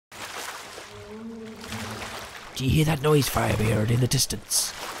Do you hear that noise, Firebeard, in the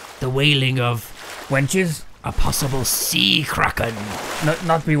distance? The wailing of... wenches? A possible sea kraken.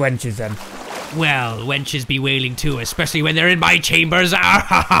 Not be wenches then. Well, wenches be wailing too, especially when they're in my chambers. Arr,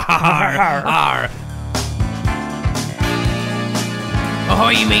 arr, arr.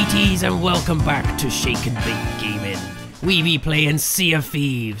 Ahoy mateys, and welcome back to Shake and Bake Gaming. We be playing Sea of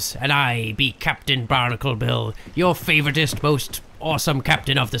Thieves, and I be Captain Barnacle Bill, your favoritist, most awesome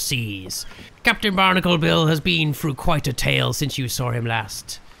captain of the seas. Captain Barnacle Bill has been through quite a tale since you saw him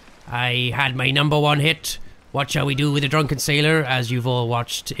last. I had my #1 hit, What Shall We Do with a Drunken Sailor, as you've all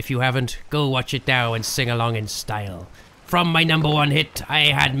watched. If you haven't, go watch it now and sing along in style. From my #1 hit, I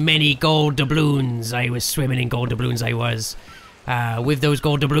had many gold doubloons. I was swimming in gold doubloons, I was. With those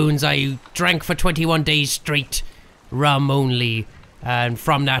gold doubloons, I drank for 21 days straight, rum only. And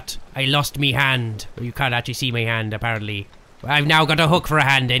from that, I lost me hand. You can't actually see my hand, apparently. I've now got a hook for a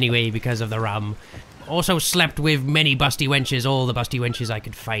hand anyway, because of the rum. Also slept with many busty wenches, all the busty wenches I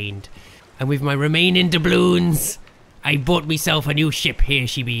could find. And with my remaining doubloons, I bought myself a new ship, here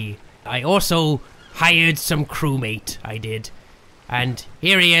she be. I also hired some crewmate, I did. And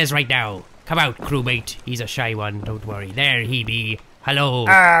here he is right now. Come out, crewmate. He's a shy one, don't worry. There he be. Hello.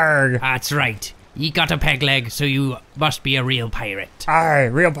 Arr! That's right. Ye got a peg leg, so you must be a real pirate. Aye,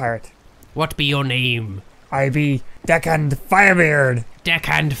 real pirate. What be your name? I be Deckhand Firebeard.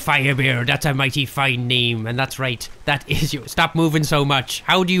 Deckhand Firebeard, that's a mighty fine name, and that's right, that is you. Stop moving so much.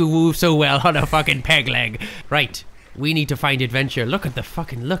 How do you move so well on a fucking peg leg? Right, we need to find adventure. Look at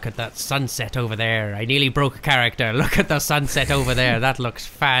that sunset over there. I nearly broke character. Look at the sunset over there. That looks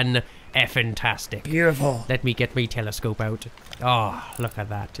fan-effing-tastic. Beautiful. Let me get my telescope out. Oh, look at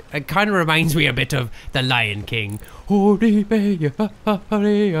that. It kind of reminds me a bit of The Lion King. I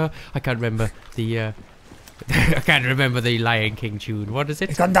can't remember the, I can't remember the Lion King tune. What is it?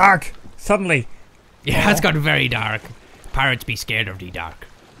 It's gone dark. Suddenly. Yeah, it's gone very dark. Pirates be scared of the dark.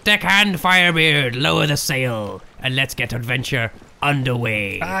 Deckhand Firebeard, lower the sail, and let's get adventure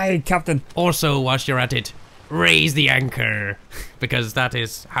underway. Aye, Captain. Also, whilst you're at it, raise the anchor, because that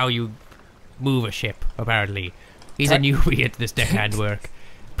is how you move a ship, apparently. He's a newbie at this deckhand work.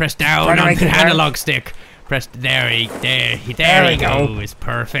 Press down on the analog stick. Press, there he goes.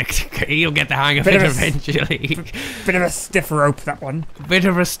 Perfect. He'll get the hang of it eventually. Bit of a stiff rope, that one. Bit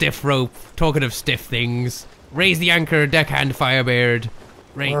of a stiff rope. Talking of stiff things. Raise the anchor, deckhand Firebeard.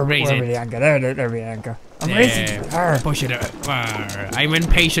 Raise it. Where the anchor? There be the anchor. I'm raising it. Arr. Push it. I'm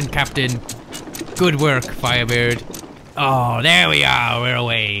impatient, Captain. Good work, Firebeard. Oh, there we are. We're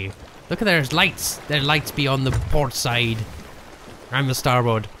away. Look at there's lights. There's lights beyond the port side. And the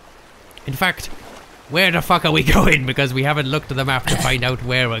starboard. In fact, where the fuck are we going? Because we haven't looked at the map to find out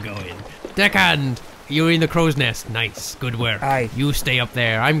where we're going. Deckhand, you're in the crow's nest. Nice, good work. Aye. You stay up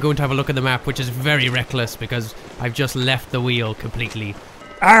there. I'm going to have a look at the map, which is very reckless because I've just left the wheel completely.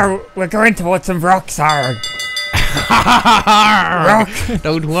 Arr, we're going towards some rocks, arr. Rock.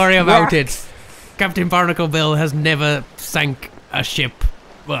 Don't worry about it. Captain Barnacle Bill has never sank a ship.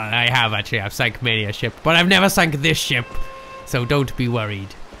 Well, I have actually. I've sank many a ship, but I've never sank this ship. So don't be worried,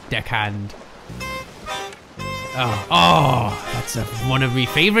 deckhand. Oh, that's one of my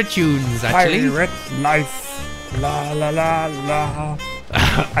favourite tunes, actually. Pirate life, la la la la.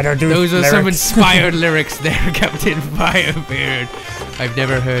 I don't do Those lyrics. are some inspired lyrics there, Captain Firebeard. I've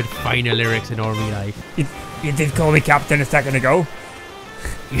never heard finer lyrics in all my life. You did call me Captain a second ago.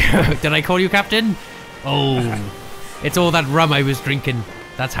 Did I call you Captain? Oh, it's all that rum I was drinking.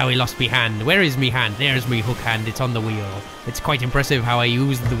 That's how I lost me hand. Where is me hand? There's me hook hand. It's on the wheel. It's quite impressive how I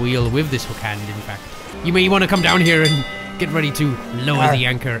used the wheel with this hook hand, in fact. You may want to come down here and get ready to lower the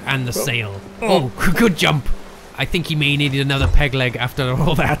anchor and the sail. Oh, good jump. I think he may need another peg leg after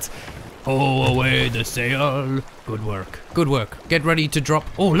all that. Oh, away the sail. Good work. Good work. Get ready to drop.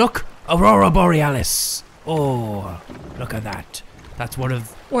 Oh, look. Aurora Borealis. Oh, look at that. That's one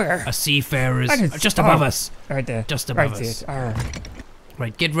of a seafarer's just above us. Right there. Just above us. Arr.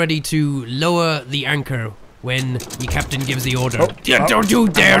 Right, get ready to lower the anchor when the captain gives the order. Don't you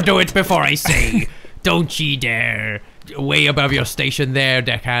dare do it before I say. Don't ye dare. Way above your station there,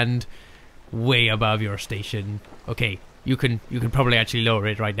 deckhand. Way above your station. Okay, you can probably actually lower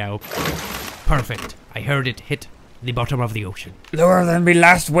it right now. Perfect. I heard it hit the bottom of the ocean. Lower than me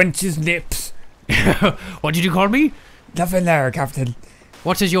last wench's nips. What did you call me? Nothing there, Captain.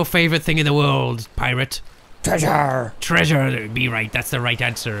 What is your favourite thing in the world, pirate? Treasure. Treasure. Be right. That's the right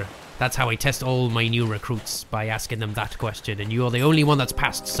answer. That's how I test all my new recruits, by asking them that question, and you're the only one that's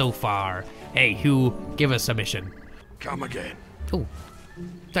passed so far. Hey, Hugh, give us a mission. Come again. Oh,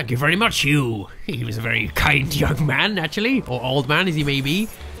 thank you very much, Hugh. He was a very kind young man, actually, or old man as he may be.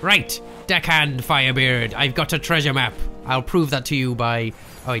 Right, Deckhand, Firebeard, I've got a treasure map. I'll prove that to you by...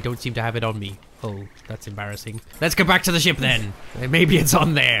 Oh, I don't seem to have it on me. Oh, that's embarrassing. Let's get back to the ship then. Maybe it's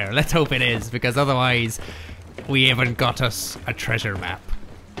on there. Let's hope it is, because otherwise we haven't got us a treasure map.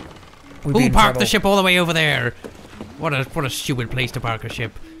 Who parked the ship all the way over there? What a stupid place to park a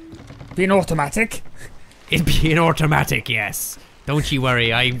ship. Be an automatic? It'd be an automatic, yes. Don't you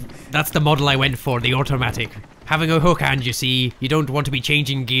worry, that's the model I went for, the automatic. Having a hook hand, you see, you don't want to be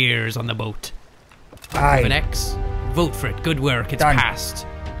changing gears on the boat. Aye. Have an X? Vote for it, good work, it's Done. passed.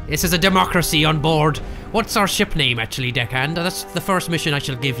 This is a democracy on board. What's our ship name actually, Deckhand? That's the first mission I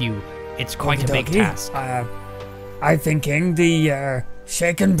shall give you. It's quite a big task. I'm thinking the,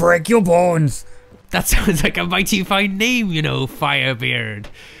 shake and break your bones. That sounds like a mighty fine name, you know, Firebeard.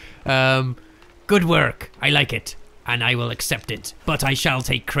 Good work, I like it, and I will accept it, but I shall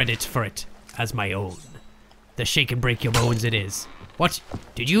take credit for it as my own. The shake and break your bones it is. What?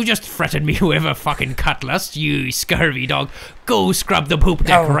 Did you just threaten me with a fucking cutlass, you scurvy dog? Go scrub the poop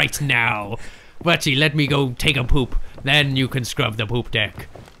deck right now. Actually, let me go take a poop, then you can scrub the poop deck.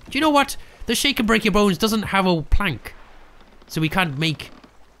 Do you know what? The shake and break your bones doesn't have a plank, so we can't make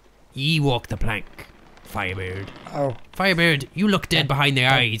ye walk the plank, Firebeard. Oh. Firebeard, you look dead behind the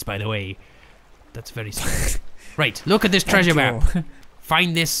eyes, by the way. That's very sad. Right, look at this treasure map.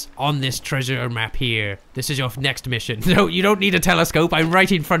 Find this on this treasure map here. This is your next mission. No, you don't need a telescope. I'm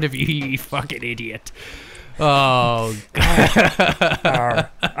right in front of you, you fucking idiot. Oh, God.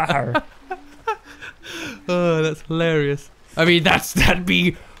 Oh, that's hilarious. I mean, that'd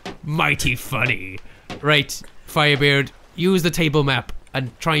be mighty funny. Right, Firebeard, use the table map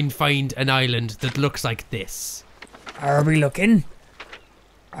and try and find an island that looks like this. Are we looking?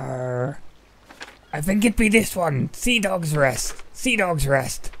 I think it'd be this one. Sea Dog's Rest. Sea Dog's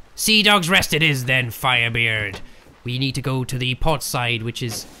Rest. Sea Dog's Rest it is then, Firebeard. We need to go to the port side, which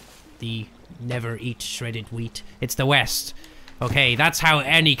is the never eat shredded wheat. It's the west. Okay, that's how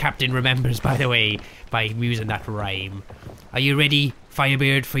any captain remembers, by the way, by using that rhyme. Are you ready,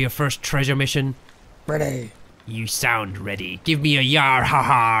 Firebeard, for your first treasure mission? Ready. You sound ready. Give me a yar ha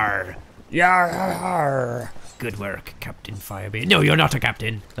har. Yar ha har. Good work, Captain Firebeard. No, you're not a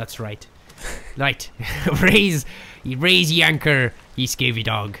captain. That's right. Right. raise ye anchor, ye scavy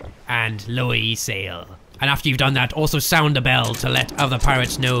dog, and lower ye sail. And after you've done that, also sound the bell to let other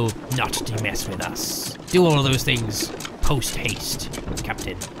pirates know not to mess with us. Do all of those things post haste,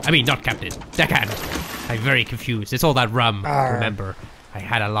 Captain. I mean, not Captain. Deckhand. I'm very confused. It's all that rum, remember. I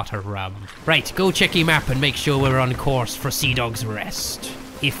had a lot of rum. Right, go check your map and make sure we're on course for Sea Dog's Rest.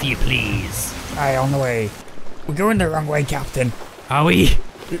 If you please. Aye, on the way. We're going the wrong way, Captain. Are we?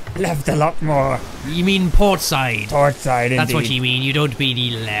 Left a lot more. You mean port side? Port side, indeed. That's what you mean. You don't mean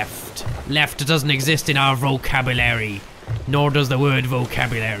the left. Left doesn't exist in our vocabulary. Nor does the word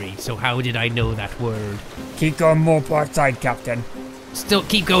vocabulary. So how did I know that word? Keep going more port side, Captain. Still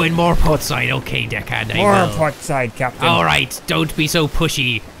keep going more port side. Okay, Deckhand, I will. More port side, Captain. Alright, don't be so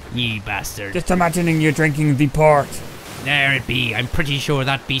pushy, ye bastard. Just imagining you're drinking the port. There it be. I'm pretty sure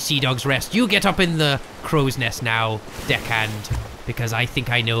that be Sea Dog's Rest. You get up in the crow's nest now, Deckhand, because I think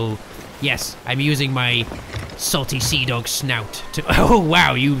I know. Yes, I'm using my salty sea dog snout to... Oh,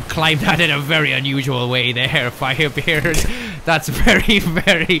 wow, you climbed that in a very unusual way there, Firebeard. That's very,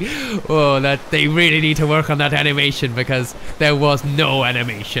 very... Oh, that they really need to work on that animation because there was no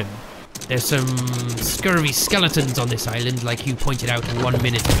animation. There's some scurvy skeletons on this island, like you pointed out 1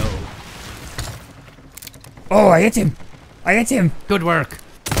 minute ago. Oh, I hit him. I hit him. Good work.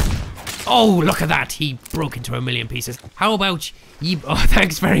 Oh, look at that. He broke into a million pieces. How about ye... Oh,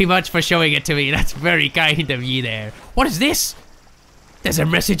 thanks very much for showing it to me. That's very kind of ye there. What is this? There's a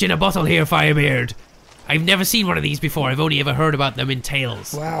message in a bottle here, Firebeard. I've never seen one of these before. I've only ever heard about them in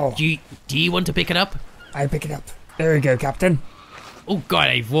tales. Wow. Do you want to pick it up? I pick it up. There we go, Captain. Oh, God,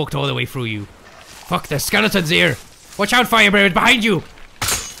 I've walked all the way through you. Fuck, there's skeletons here. Watch out, Firebeard, behind you.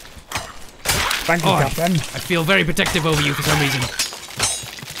 Thank you, Captain. I feel very protective over you for some reason.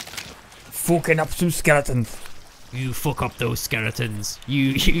 Fucking up some skeletons. You fuck up those skeletons.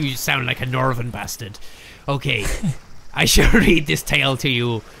 You sound like a northern bastard. Okay, I shall read this tale to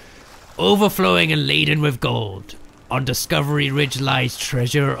you. Overflowing and laden with gold, on Discovery Ridge lies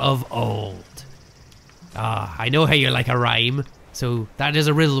treasure of old. Ah, I know how you like a rhyme, so that is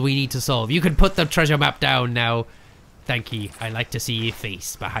a riddle we need to solve. You can put the treasure map down now. Thank ye. I like to see your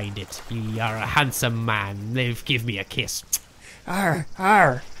face behind it. You are a handsome man. Give me a kiss. Arr,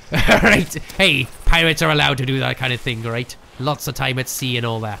 arr. Right, hey, pirates are allowed to do that kind of thing, right? Lots of time at sea and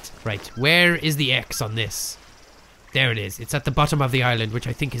all that. Right, where is the X on this? There it is. It's at the bottom of the island, which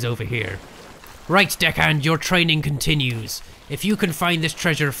I think is over here. Right, deckhand, your training continues. If you can find this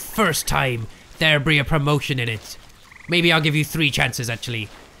treasure first time, there'll be a promotion in it. Maybe I'll give you 3 chances, actually.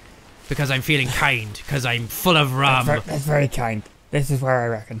 Because I'm feeling kind, because I'm full of rum. That's very kind. This is where I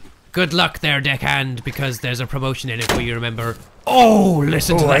reckon. Good luck there, deckhand, because there's a promotion in it for you, remember. Oh,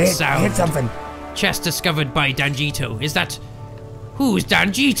 listen to that sound. I hit something. Chest discovered by Danjito. Is that... Who's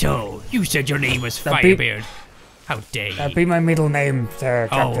Danjito? You said your name was Firebeard. How dare you? That'd be my middle name, sir,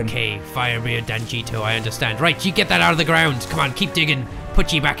 Captain. Okay, Firebeard Danjito, I understand. Right, you get that out of the ground. Come on, keep digging.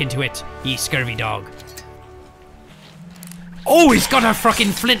 Put ye back into it, ye scurvy dog. Oh, he's got a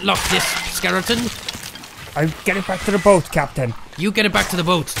fucking flintlock, this skeleton. I'll get it back to the boat, Captain. You get it back to the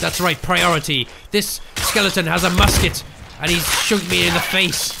boat. That's right, priority. This skeleton has a musket, and he's shot me in the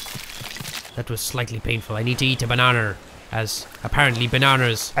face. That was slightly painful. I need to eat a banana, as apparently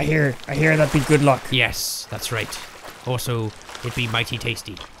bananas... I hear that'd be good luck. Yes, that's right. Also, it'd be mighty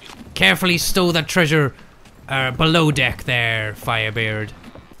tasty. Carefully stow that treasure below deck there, Firebeard.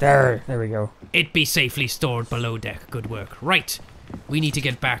 There we go. It be safely stored below deck. Good work. Right, we need to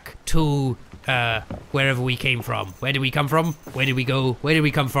get back to wherever we came from. Where did we come from? Where did we go? Where did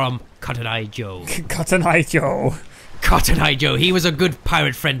we come from? Cotton Eye Joe. Cotton Eye Joe. Cotton Eye Joe. He was a good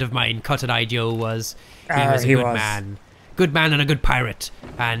pirate friend of mine. Cotton Eye Joe was. He was a good man. Good man and a good pirate.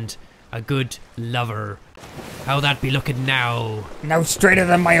 And a good lover. How that be looking now? Now straighter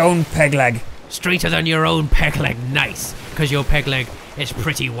than my own peg leg. Straighter than your own peg leg. Nice. Because your peg leg is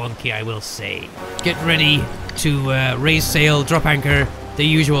pretty wonky, I will say. Get ready to raise sail, drop anchor,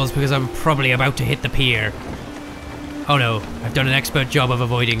 the usuals, because I'm probably about to hit the pier. Oh no, I've done an expert job of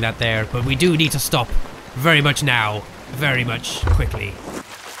avoiding that there, but we do need to stop very much now. Very much quickly.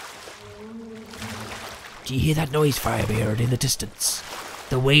 Do you hear that noise, Firebeard, in the distance?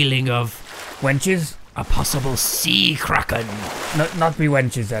 The wailing of... Wenches? A possible sea kraken. Not be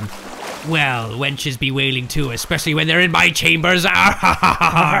wenches then. Well, wenches be wailing too, especially when they're in my chambers.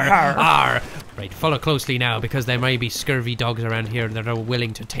 Arr. Right, follow closely now, because there may be scurvy dogs around here that are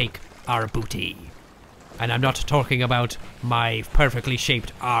willing to take our booty. And I'm not talking about my perfectly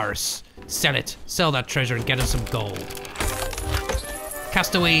shaped arse. Sell it. Sell that treasure and get us some gold.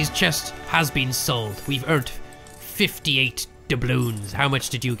 Castaway's chest has been sold. We've earned 58 doubloons. How much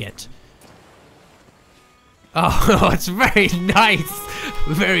did you get? Oh, it's very nice.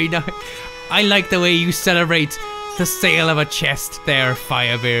 Very nice. I like the way you celebrate the sale of a chest there,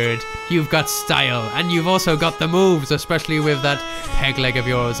 Firebeard. You've got style, and you've also got the moves, especially with that peg leg of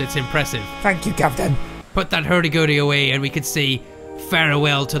yours. It's impressive. Thank you, Captain. Put that hurdy-gurdy away, and we could say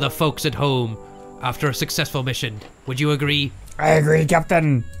farewell to the folks at home after a successful mission. Would you agree? I agree,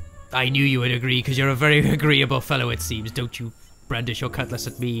 Captain. I knew you would agree, because you're a very agreeable fellow, it seems. Don't you brandish your cutlass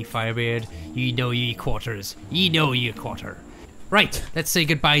at me, Firebeard. You know ye quarters. Ye know ye quarter. Right, let's say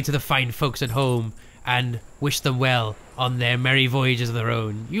goodbye to the fine folks at home and wish them well on their merry voyages of their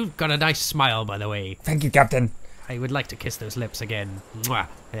own. You've got a nice smile, by the way. Thank you, Captain. I would like to kiss those lips again. Mwah.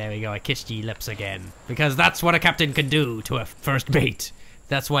 There we go, I kissed ye lips again. Because that's what a captain can do to a first mate.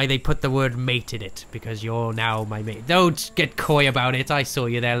 That's why they put the word mate in it, because you're now my mate. Don't get coy about it, I saw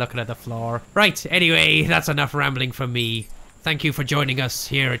you there looking at the floor. Right, anyway, that's enough rambling from me. Thank you for joining us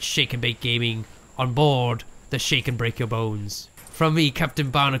here at Shake and Bake Gaming on board the Shake and Break Your Bones. From me,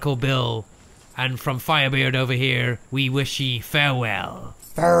 Captain Barnacle Bill, and from Firebeard over here, we wish ye farewell.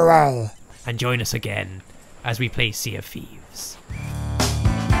 Farewell. And join us again as we play Sea of Thieves.